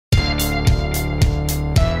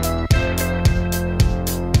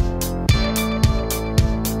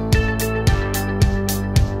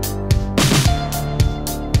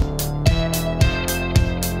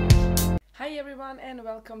everyone and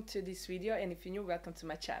welcome to this video, and if you're new, welcome to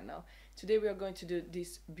my channel. Today we are going to do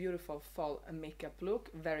this beautiful fall makeup look,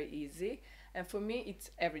 very easy, and for me it's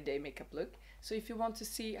everyday makeup look. So if you want to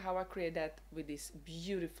see how I create that with this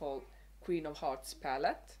beautiful Queen of Hearts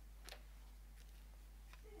palette,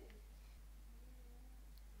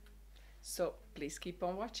 so please keep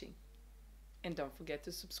on watching and don't forget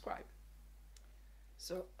to subscribe.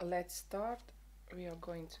 So let's start. We are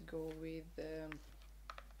going to go with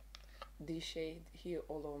this shade here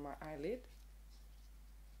all over my eyelid,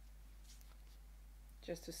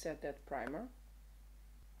 just to set that primer,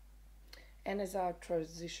 and as our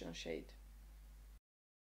transition shade.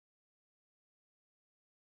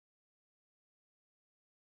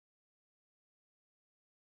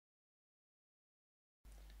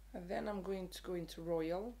 And then I'm going to go into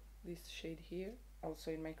Royal, this shade here,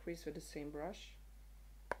 also in my crease with the same brush.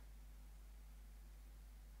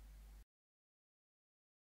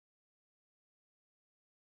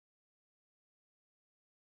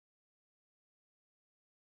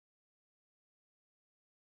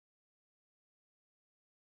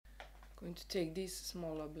 Going to take this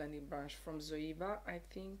smaller blending brush from Zoeva, I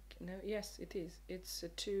think, no, yes it is, it's a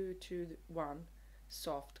 221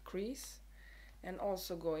 soft crease, and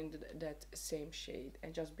also go into that same shade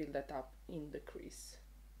and just build that up in the crease.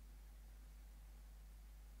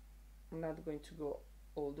 I'm not going to go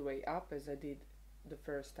all the way up as I did the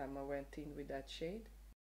first time I went in with that shade.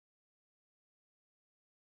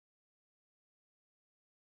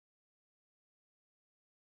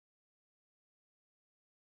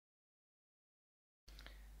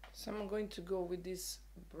 So I'm going to go with this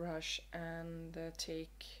brush and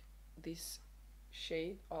take this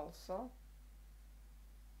shade also.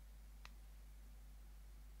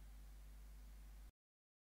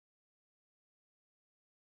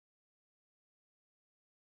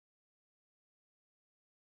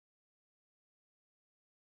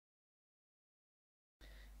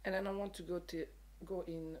 And then I want to go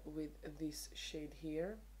in with this shade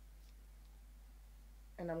here.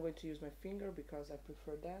 And I'm going to use my finger because I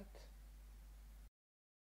prefer that.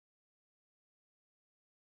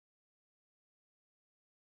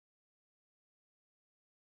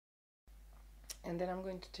 And then I'm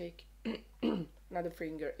going to take another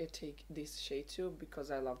finger and take this shade too,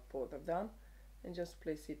 because I love both of them, and just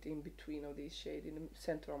place it in between of these shades in the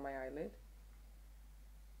center of my eyelid.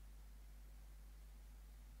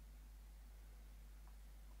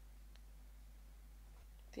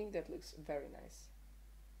 I think that looks very nice.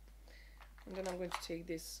 And then I'm going to take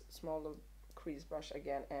this smaller crease brush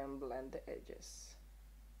again and blend the edges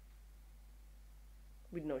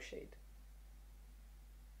with no shade.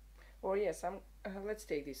 Or yes, let's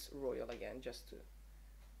take this Royal again just to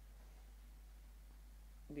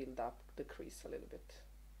build up the crease a little bit.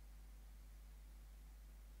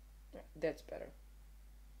 Yeah, that's better.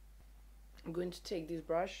 I'm going to take this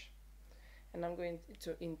brush and I'm going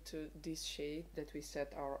to into this shade that we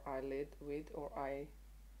set our eyelid with, or eye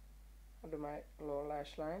under my lower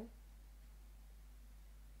lash line.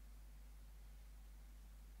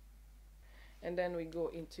 And then we go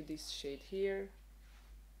into this shade here.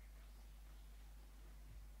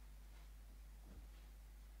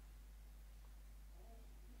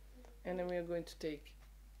 And then we are going to take,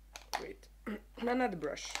 another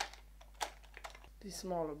brush, this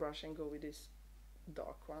smaller brush, and go with this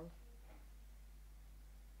dark one.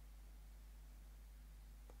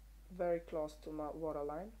 Very close to my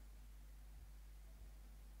waterline.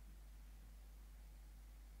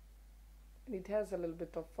 And it has a little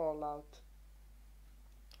bit of fallout.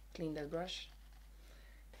 Clean that brush.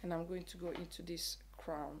 And I'm going to go into this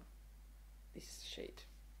crown, this shade.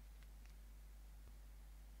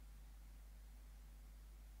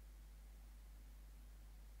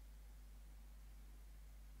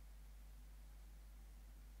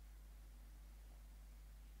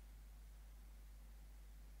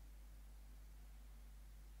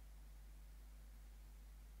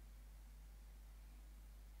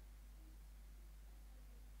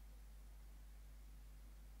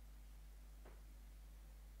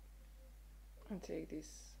 And take this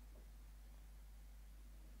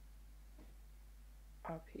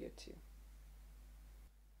up here too.